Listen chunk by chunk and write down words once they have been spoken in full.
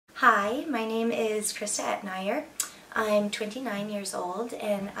Hi, my name is Krista Etnier. I'm 29 years old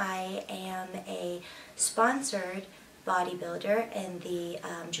and I am a sponsored bodybuilder in the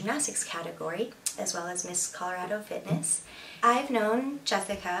gymnastics category as well as Miss Colorado Fitness. I've known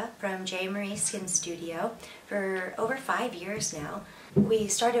Jessica from Jmarie Skin Studio for over 5 years now. We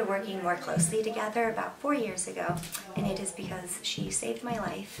started working more closely together about 4 years ago, and it is because she saved my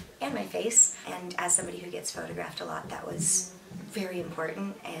life and my face, and as somebody who gets photographed a lot, that was very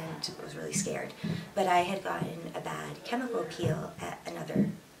important and I was really scared. But I had gotten a bad chemical peel at another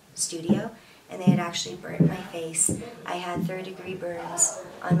studio and they had actually burnt my face. I had third-degree burns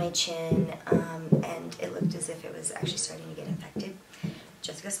on my chin and it looked as if it was actually starting to get infected.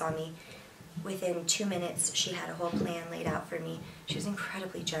 Jessica saw me. Within 2 minutes, she had a whole plan laid out for me. She was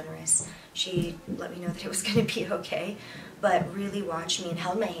incredibly generous. She let me know that it was going to be okay, but really watched me and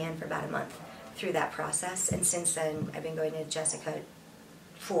held my hand for about a month through that process. And since then, I've been going to Jessica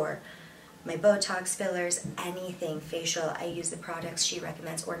for my Botox, fillers, anything facial. I use the products she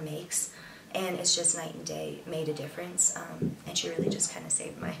recommends or makes, and it's just night and day, made a difference. And she really just kind of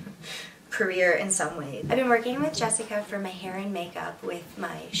saved my career in some ways. I've been working with Jessica for my hair and makeup with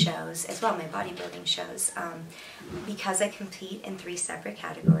my shows, as well my bodybuilding shows. Because I compete in 3 separate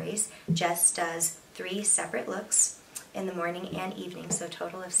categories, Jess does 3 separate looks in the morning and evening, so a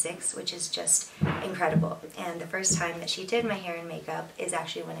total of 6, which is just incredible. And the first time that she did my hair and makeup is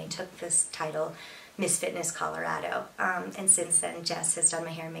actually when I took this title, Miss Fitness Colorado. And since then, Jess has done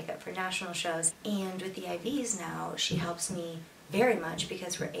my hair and makeup for national shows. And with the IVs now, she helps me very much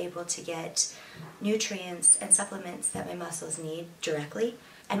because we're able to get nutrients and supplements that my muscles need directly.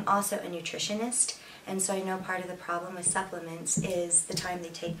 I'm also a nutritionist, and so I know part of the problem with supplements is the time they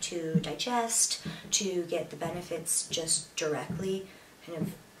take to digest, to get the benefits just directly, kind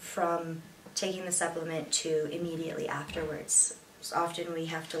of from taking the supplement to immediately afterwards. So often we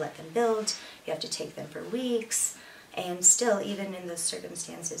have to let them build, you have to take them for weeks, and still, even in those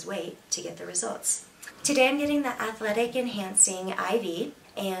circumstances, wait to get the results. Today I'm getting the Athletic Enhancing IV,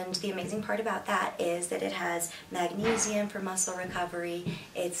 and the amazing part about that is that it has magnesium for muscle recovery.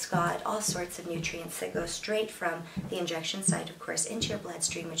 It's got all sorts of nutrients that go straight from the injection site, of course, into your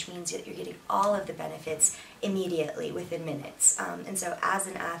bloodstream, which means that you're getting all of the benefits immediately within minutes. And so as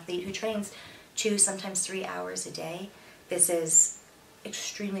an athlete who trains 2, sometimes 3 hours a day, this is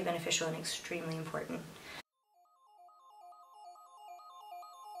extremely beneficial and extremely important.